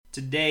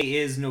Today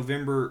is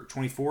November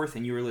 24th,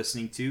 and you are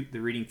listening to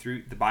the Reading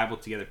Through the Bible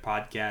Together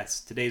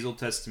podcast. Today's Old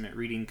Testament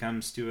reading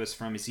comes to us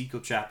from Ezekiel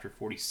chapter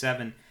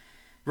 47,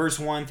 verse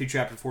 1 through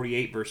chapter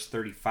 48, verse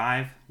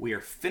 35. We are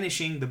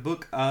finishing the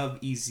book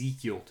of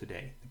Ezekiel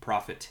today, the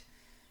prophet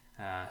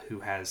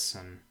who has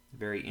some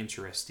very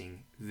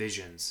interesting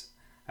visions.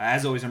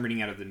 As always, I'm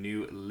reading out of the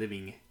New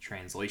Living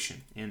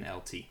Translation,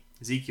 NLT.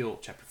 Ezekiel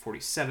chapter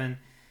 47,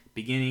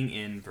 beginning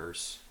in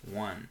verse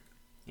 1.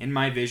 In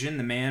my vision,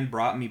 the man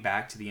brought me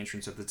back to the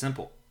entrance of the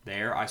temple.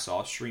 There I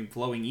saw a stream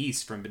flowing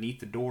east from beneath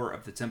the door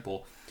of the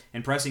temple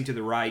and pressing to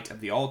the right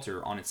of the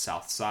altar on its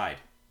south side.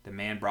 The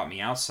man brought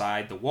me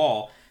outside the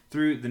wall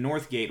through the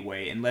north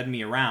gateway and led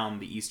me around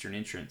the eastern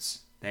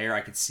entrance. There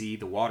I could see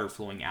the water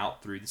flowing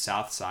out through the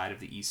south side of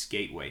the east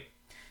gateway.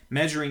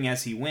 Measuring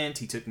as he went,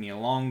 he took me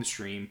along the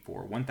stream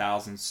for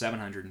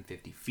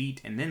 1,750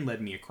 feet and then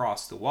led me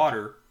across the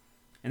water.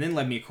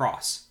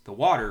 The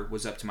water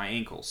was up to my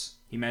ankles.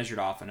 He measured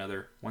off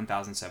another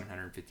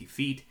 1,750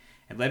 feet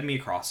and led me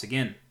across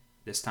again.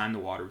 This time the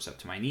water was up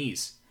to my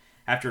knees.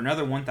 After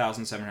another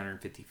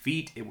 1,750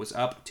 feet, it was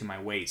up to my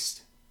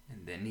waist.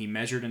 And then he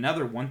measured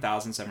another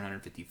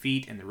 1,750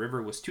 feet, and the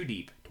river was too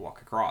deep to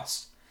walk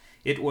across.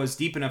 It was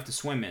deep enough to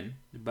swim in,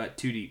 but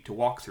too deep to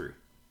walk through.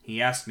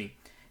 He asked me,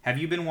 "Have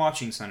you been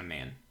watching, son of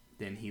man?"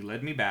 Then he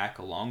led me back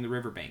along the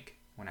river bank.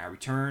 When I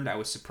returned, I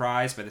was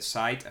surprised by the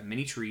sight of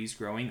many trees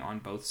growing on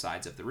both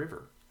sides of the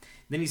river.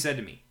 Then he said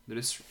to me,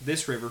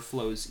 "This river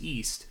flows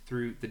east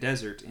through the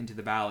desert into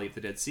the valley of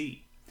the Dead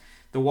Sea.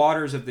 The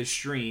waters of this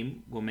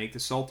stream will make the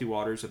salty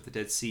waters of the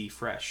Dead Sea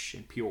fresh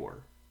and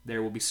pure.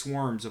 There will be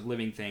swarms of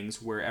living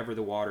things wherever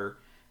the water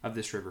of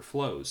this river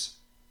flows.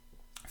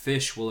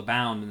 Fish will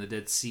abound in the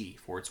Dead Sea,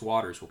 for its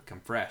waters will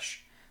become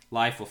fresh.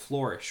 Life will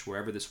flourish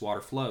wherever this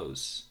water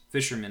flows.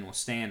 Fishermen will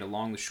stand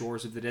along the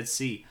shores of the Dead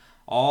Sea,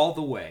 all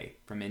the way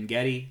from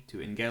En-Gedi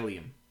to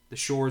En-Gelium. The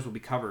shores will be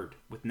covered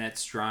with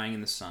nets drying in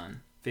the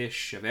sun.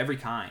 Fish of every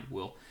kind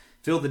will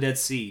fill the Dead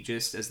Sea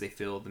just as they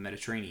fill the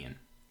Mediterranean.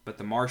 But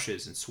the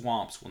marshes and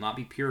swamps will not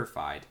be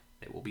purified.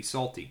 They will be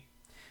salty.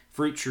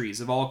 Fruit trees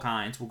of all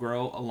kinds will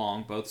grow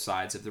along both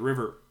sides of the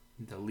river.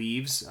 The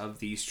leaves of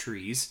these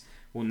trees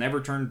will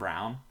never turn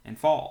brown and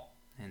fall,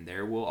 and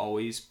there will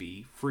always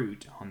be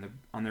fruit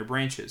on their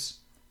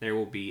branches. There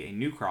will be a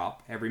new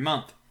crop every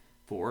month,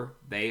 for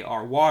they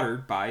are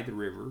watered by the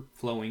river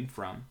flowing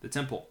from the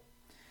temple.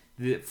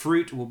 The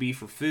fruit will be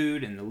for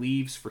food and the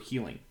leaves for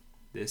healing.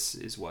 This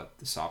is what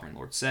the sovereign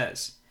Lord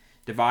says.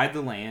 Divide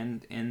the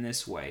land in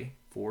this way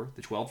for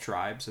the 12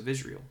 tribes of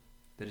Israel.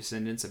 The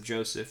descendants of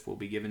Joseph will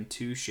be given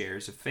 2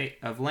 shares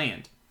of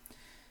land.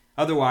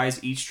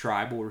 Otherwise, each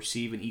tribe will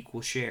receive an equal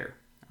share.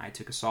 I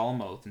took a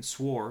solemn oath and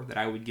swore that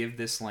I would give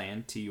this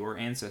land to your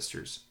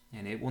ancestors,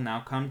 and it will now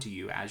come to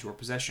you as your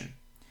possession.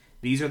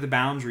 These are the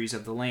boundaries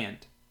of the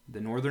land.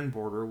 The northern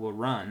border will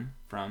run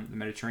from the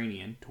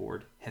Mediterranean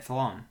toward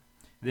Hethlon,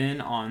 then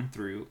on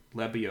through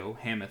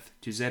Lebo-Hamath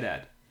to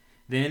Zedad.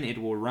 Then it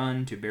will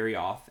run to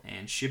Berioth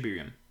and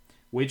Shibrim,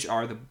 which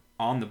are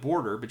on the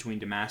border between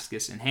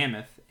Damascus and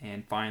Hamath,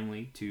 and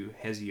finally to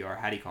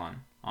Hazar-Hadikon,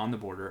 on the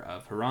border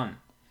of Haran.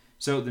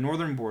 So the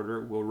northern border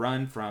will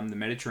run from the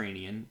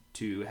Mediterranean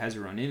to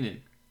Hazar-Enan,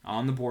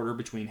 on the border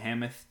between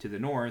Hamath to the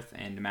north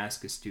and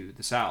Damascus to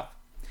the south.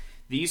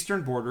 The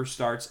eastern border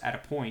starts at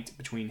a point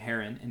between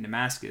Haran and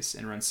Damascus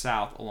and runs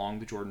south along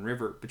the Jordan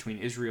River between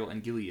Israel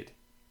and Gilead,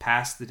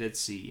 past the Dead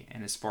Sea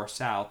and as far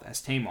south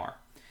as Tamar.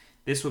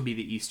 This will be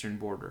the eastern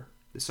border.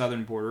 The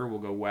southern border will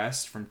go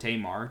west from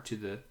Tamar to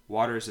the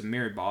waters of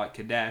Meribah at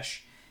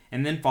Kadesh,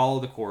 and then follow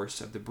the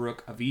course of the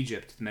brook of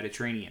Egypt to the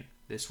Mediterranean.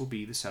 This will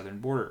be the southern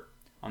border.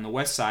 On the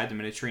west side, the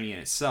Mediterranean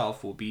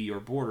itself will be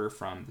your border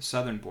from the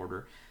southern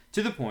border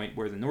to the point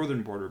where the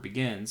northern border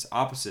begins,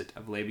 opposite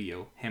of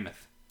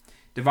Lebo-Hamath.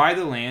 Divide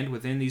the land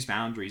within these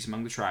boundaries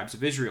among the tribes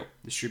of Israel.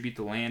 Distribute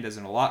the land as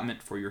an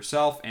allotment for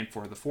yourself and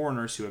for the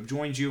foreigners who have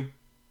joined you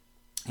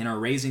and are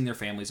raising their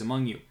families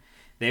among you.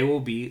 They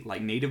will be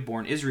like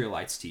native-born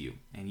Israelites to you,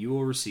 and you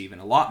will receive an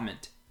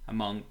allotment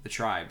among the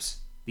tribes.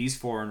 These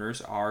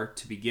foreigners are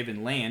to be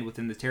given land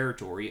within the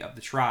territory of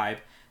the tribe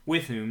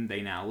with whom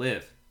they now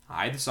live.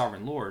 I, the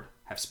sovereign Lord,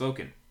 have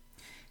spoken.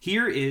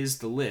 Here is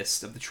the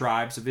list of the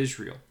tribes of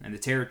Israel and the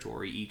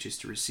territory each is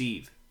to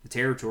receive. The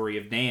territory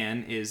of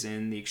Dan is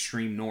in the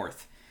extreme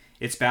north.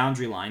 Its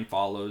boundary line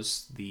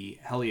follows the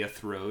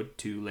Heliath road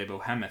to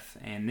Lebo-Hamath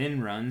and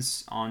then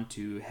runs on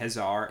to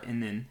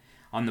Hazar-Enan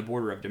on the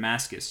border of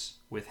Damascus.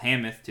 With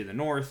Hamath to the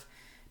north,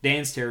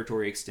 Dan's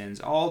territory extends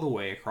all the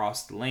way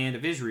across the land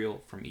of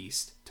Israel from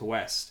east to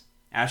west.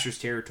 Asher's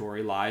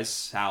territory lies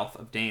south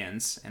of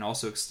Dan's and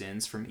also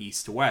extends from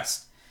east to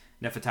west.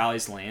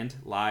 Naphtali's land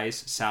lies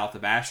south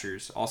of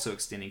Asher's, also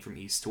extending from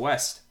east to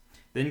west.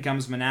 Then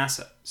comes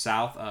Manasseh,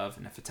 south of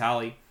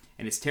Naphtali,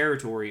 and its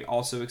territory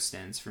also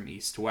extends from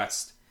east to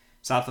west.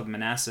 South of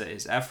Manasseh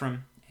is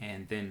Ephraim,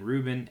 and then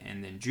Reuben,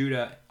 and then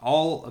Judah,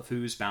 all of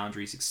whose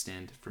boundaries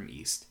extend from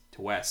east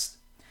to west.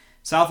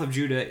 South of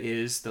Judah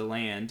is the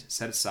land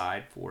set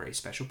aside for a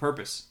special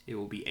purpose. It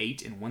will be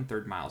 8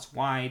 1/3 miles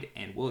wide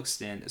and will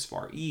extend as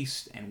far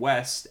east and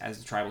west as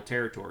the tribal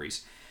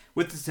territories,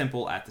 with the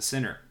temple at the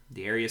center.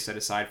 The area set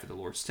aside for the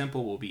Lord's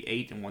temple will be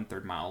 8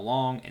 1/3 mile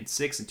long and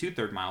 6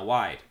 2/3 mile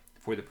wide.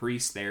 For the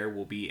priests there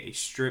will be a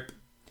strip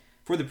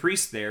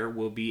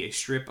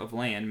of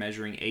land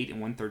measuring 8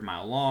 1/3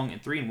 mile long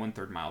and 3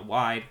 1/3 mile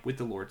wide, with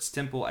the Lord's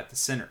temple at the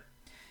center.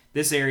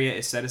 This area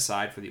is set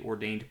aside for the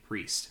ordained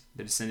priest,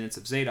 the descendants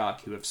of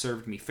Zadok, who have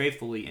served me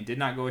faithfully and did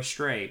not go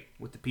astray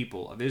with the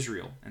people of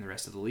Israel and the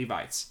rest of the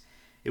Levites.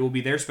 It will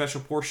be their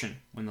special portion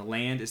when the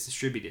land is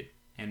distributed,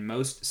 and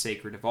most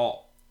sacred of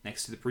all.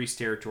 Next to the priest's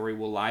territory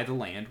will lie the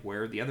land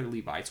where the other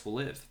Levites will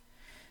live.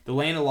 The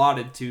land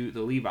allotted to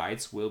the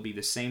Levites will be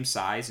the same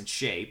size and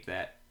shape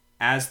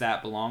as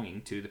that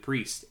belonging to the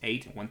priest,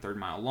 8 1/3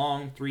 mile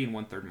long, 3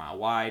 1/3 mile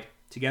wide.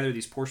 Together,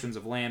 these portions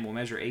of land will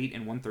measure 8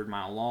 1/3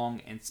 mile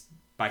long and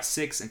by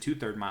 6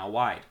 2/3 mile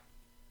wide.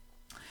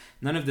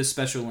 None of this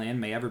special land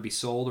may ever be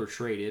sold or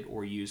traded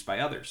or used by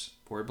others,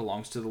 for it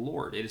belongs to the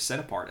Lord. It is set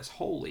apart as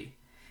holy.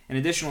 An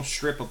additional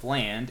strip of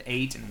land,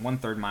 8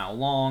 1/3 mile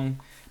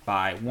long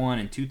by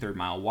 1 2/3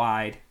 mile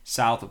wide,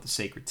 south of the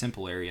sacred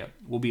temple area,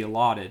 will be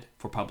allotted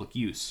for public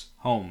use,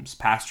 homes,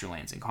 pasture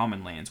lands, and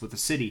common lands, with the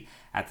city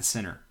at the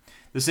center.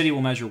 The city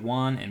will measure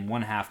 1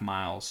 1/2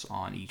 miles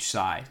on each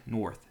side,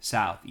 north,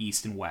 south,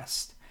 east, and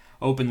west.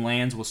 Open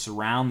lands will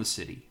surround the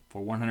city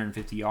for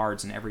 150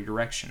 yards in every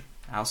direction.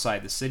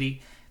 Outside the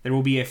city, there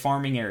will be a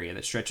farming area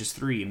that stretches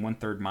 3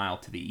 1/3 mile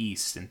to the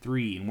east and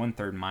 3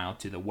 1/3 mile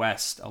to the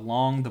west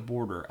along the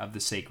border of the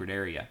sacred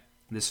area.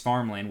 This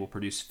farmland will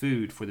produce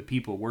food for the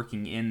people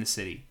working in the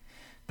city.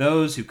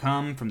 Those who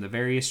come from the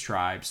various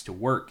tribes to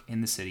work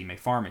in the city may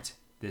farm it.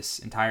 This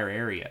entire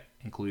area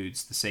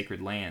includes the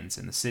sacred lands,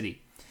 and the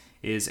city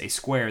is a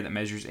square that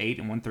measures 8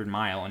 1/3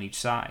 mile on each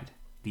side.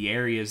 The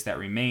areas that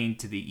remain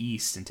to the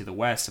east and to the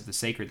west of the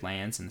sacred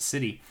lands and the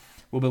city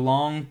will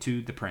belong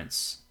to the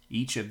prince.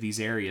 Each of these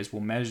areas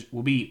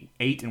will be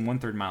 8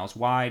 1/3 miles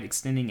wide,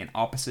 extending in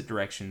opposite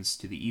directions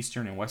to the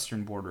eastern and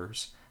western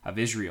borders of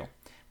Israel,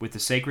 with the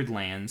sacred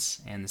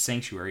lands and the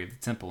sanctuary of the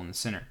temple in the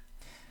center.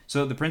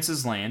 So the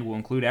prince's land will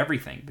include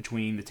everything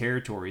between the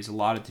territories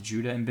allotted to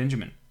Judah and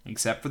Benjamin,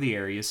 except for the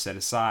areas set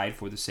aside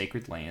for the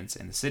sacred lands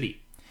and the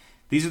city.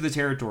 These are the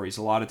territories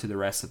allotted to the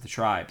rest of the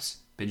tribes.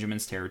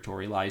 Benjamin's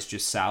territory lies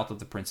just south of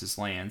the prince's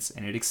lands,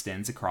 and it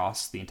extends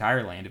across the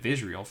entire land of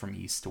Israel from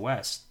east to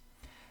west.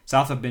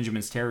 South of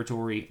Benjamin's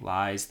territory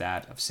lies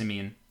that of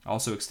Simeon,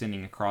 also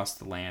extending across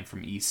the land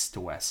from east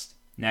to west.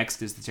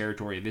 Next is the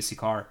territory of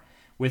Issachar,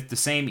 with the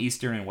same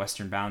eastern and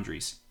western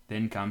boundaries.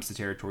 Then comes the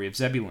territory of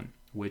Zebulun,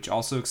 which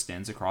also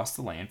extends across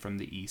the land from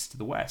the east to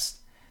the west.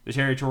 The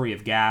territory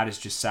of Gad is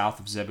just south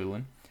of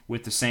Zebulun,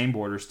 with the same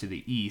borders to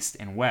the east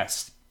and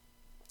west.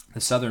 The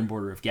southern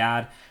border of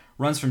Gad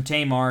runs from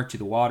Tamar to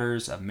the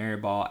waters of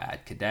Meribah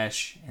at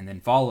Kadesh, and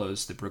then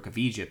follows the brook of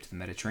Egypt to the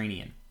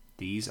Mediterranean.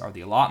 These are the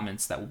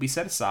allotments that will be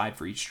set aside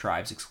for each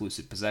tribe's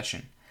exclusive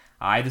possession.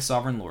 I, the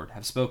sovereign Lord,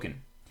 have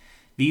spoken.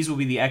 These will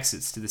be the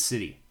exits to the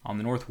city. On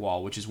the north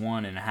wall, which is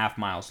 1 1/2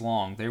 miles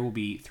long, there will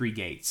be 3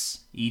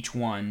 gates, each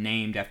one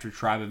named after a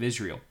tribe of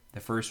Israel. The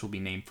first will be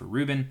named for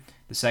Reuben,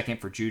 the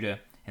second for Judah,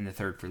 and the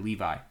third for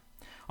Levi.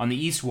 On the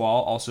east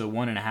wall, also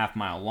 1 1/2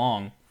 mile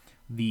long,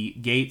 the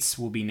gates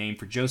will be named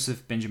for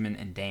Joseph, Benjamin,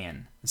 and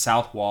Dan. The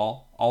south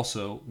wall,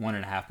 also 1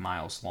 1/2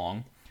 miles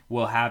long,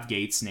 will have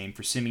gates named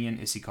for Simeon,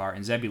 Issachar,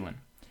 and Zebulun.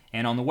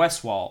 And on the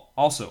west wall,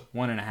 also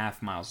 1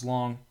 1/2 miles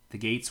long, the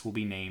gates will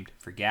be named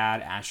for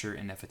Gad, Asher,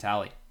 and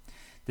Naphtali.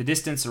 The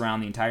distance around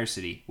the entire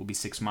city will be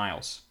 6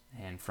 miles,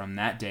 and from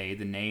that day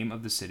the name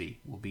of the city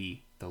will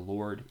be "The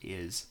Lord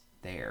is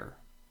there."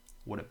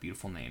 What a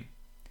beautiful name!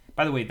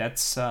 By the way,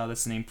 that's the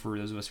name for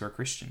those of us who are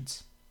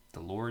Christians.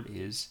 The Lord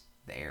is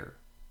there.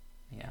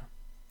 Yeah,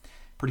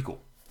 pretty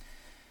cool.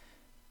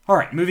 All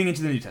right, moving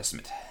into the New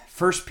Testament.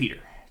 1 Peter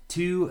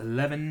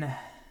 2:11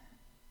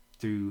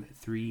 through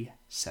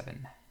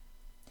 3:7.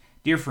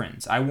 Dear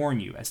friends, I warn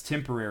you, as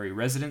temporary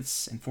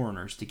residents and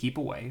foreigners, to keep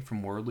away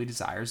from worldly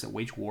desires that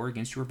wage war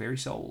against your very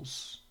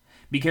souls.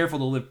 Be careful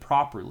to live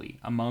properly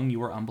among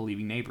your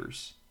unbelieving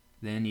neighbors.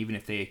 Then, even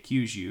if they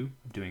accuse you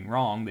of doing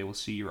wrong, they will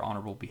see your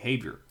honorable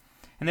behavior,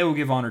 and they will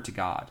give honor to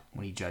God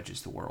when he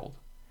judges the world.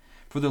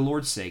 For the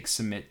Lord's sake,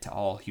 submit to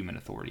all human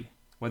authority,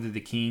 whether the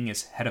king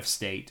is head of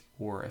state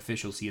or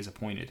officials he has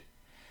appointed.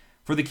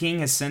 For the king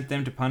has sent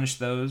them to punish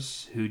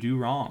those who do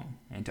wrong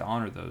and to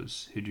honor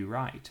those who do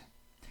right.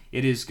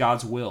 It is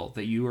God's will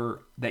that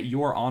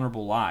your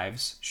honorable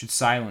lives should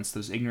silence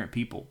those ignorant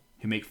people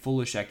who make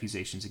foolish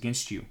accusations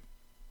against you.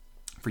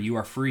 For you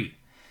are free,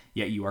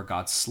 yet you are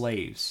God's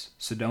slaves,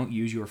 so don't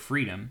use your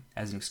freedom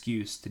as an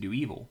excuse to do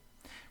evil.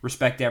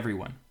 Respect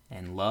everyone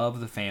and love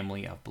the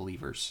family of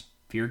believers.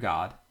 Fear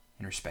God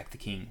and respect the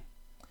king.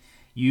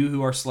 You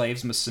who are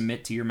slaves must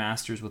submit to your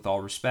masters with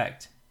all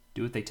respect.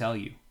 Do what they tell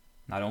you,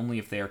 not only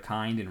if they are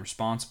kind and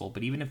responsible,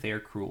 but even if they are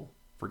cruel.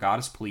 For God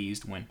is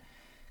pleased when,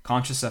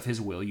 conscious of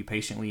his will, you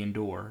patiently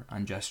endure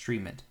unjust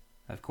treatment.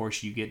 Of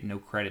course, you get no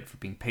credit for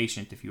being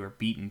patient if you are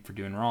beaten for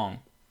doing wrong.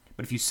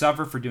 But if you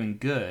suffer for doing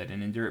good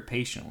and endure it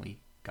patiently,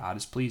 God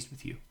is pleased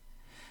with you.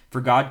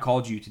 For God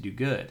called you to do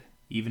good,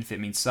 even if it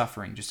means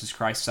suffering, just as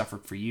Christ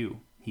suffered for you.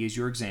 He is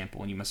your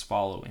example, and you must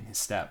follow in his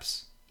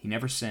steps. He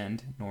never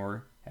sinned,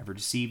 nor ever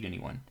deceived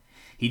anyone.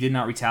 He did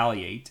not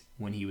retaliate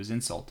when he was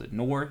insulted,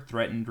 nor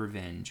threatened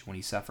revenge when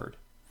he suffered.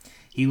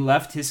 He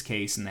left his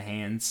case in the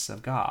hands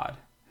of God,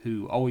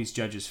 who always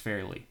judges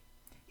fairly.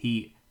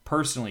 He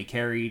personally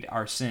carried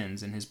our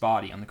sins in his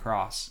body on the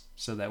cross,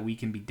 so that we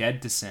can be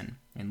dead to sin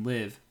and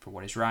live for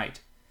what is right.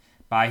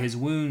 By his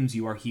wounds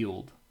you are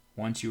healed.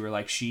 Once you were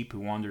like sheep who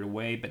wandered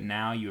away, but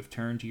now you have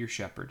turned to your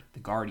shepherd, the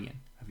guardian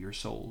of your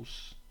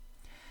souls.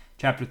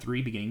 Chapter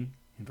 3, beginning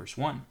in verse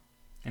 1.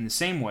 In the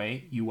same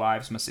way, you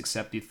wives must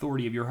accept the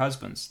authority of your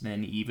husbands.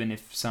 Then, even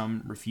if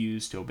some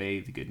refuse to obey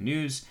the good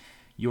news,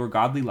 your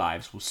godly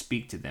lives will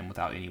speak to them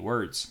without any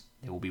words.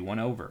 They will be won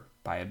over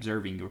by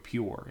observing your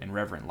pure and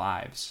reverent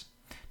lives.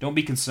 Don't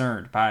be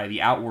concerned by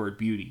the outward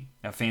beauty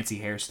of fancy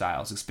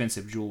hairstyles,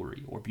 expensive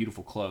jewelry, or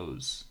beautiful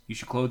clothes. You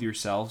should clothe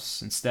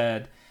yourselves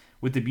instead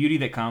with the beauty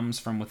that comes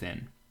from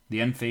within, the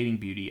unfading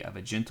beauty of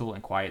a gentle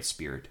and quiet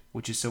spirit,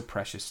 which is so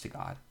precious to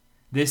God.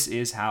 This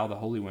is how the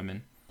holy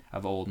women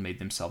of old made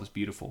themselves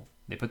beautiful.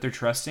 They put their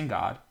trust in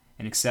God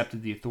and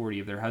accepted the authority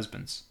of their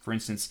husbands. For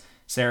instance,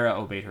 Sarah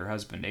obeyed her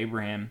husband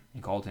Abraham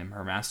and called him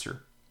her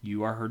master.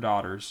 You are her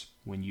daughters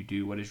when you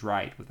do what is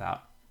right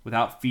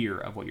without fear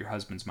of what your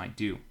husbands might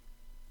do.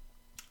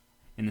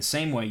 In the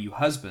same way, you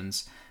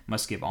husbands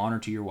must give honor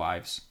to your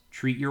wives.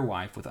 Treat your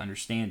wife with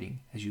understanding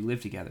as you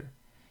live together.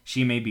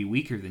 She may be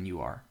weaker than you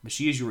are, but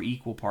she is your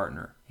equal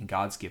partner in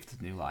God's gift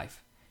of new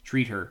life.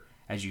 Treat her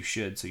as you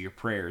should, so your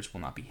prayers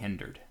will not be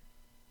hindered.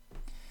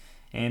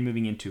 And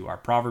moving into our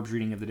Proverbs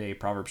reading of the day,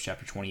 Proverbs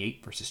chapter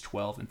 28, verses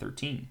 12 and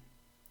 13.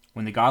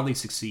 When the godly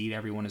succeed,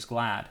 everyone is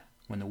glad.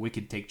 When the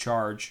wicked take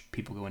charge,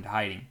 people go into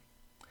hiding.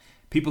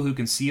 People who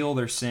conceal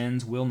their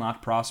sins will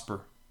not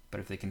prosper, but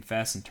if they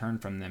confess and turn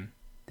from them,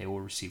 they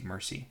will receive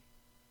mercy.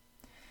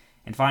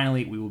 And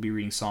finally, we will be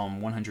reading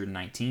Psalm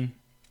 119,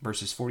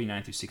 verses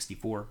 49 through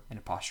 64, in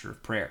a posture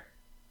of prayer.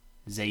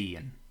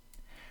 Zayin.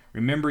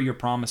 Remember your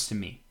promise to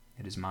me.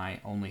 It is my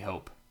only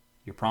hope.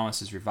 Your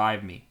promises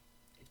revive me.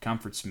 It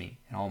comforts me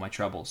in all my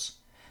troubles.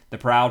 The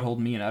proud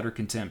hold me in utter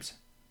contempt,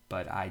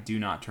 but I do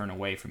not turn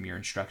away from your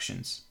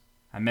instructions.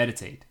 I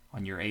meditate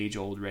on your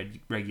age-old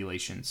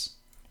regulations.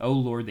 O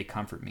Lord, they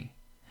comfort me.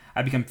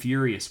 I become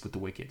furious with the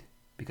wicked,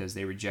 because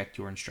they reject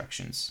your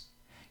instructions.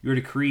 Your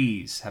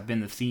decrees have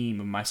been the theme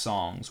of my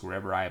songs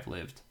wherever I have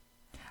lived.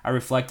 I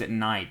reflect at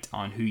night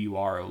on who you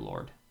are, O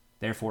Lord.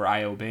 Therefore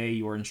I obey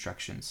your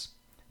instructions.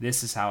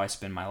 This is how I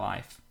spend my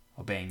life,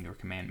 obeying your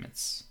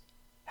commandments.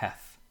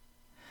 Heth.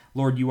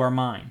 Lord, you are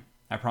mine.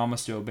 I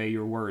promise to obey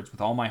your words. With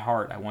all my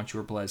heart I want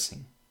your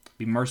blessing.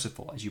 Be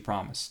merciful as you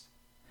promised.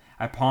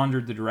 I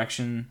pondered the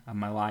direction of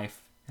my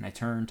life, and I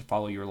turned to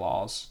follow your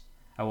laws.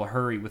 I will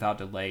hurry without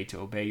delay to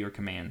obey your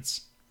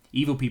commands.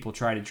 Evil people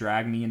try to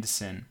drag me into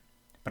sin,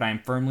 but I am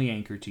firmly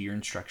anchored to your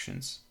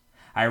instructions.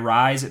 I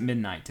arise at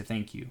midnight to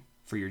thank you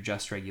for your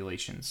just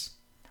regulations.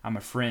 I'm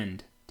a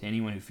friend to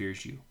anyone who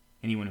fears you,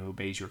 anyone who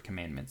obeys your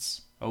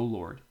commandments. O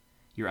Lord,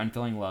 your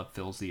unfailing love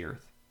fills the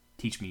earth.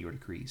 Teach me your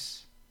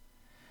decrees.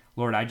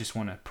 Lord, I just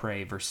want to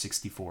pray verse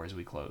 64 as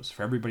we close,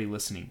 for everybody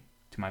listening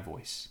to my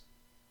voice.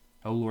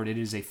 O Lord, it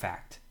is a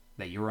fact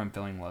that your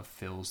unfailing love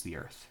fills the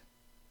earth.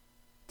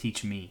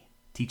 Teach me,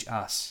 teach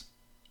us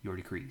your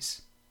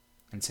decrees.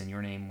 And it's in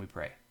your name we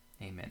pray.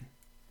 Amen.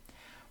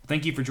 Well,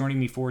 thank you for joining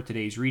me for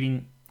today's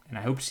reading, and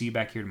I hope to see you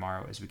back here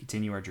tomorrow as we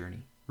continue our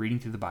journey, reading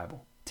through the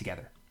Bible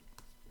together.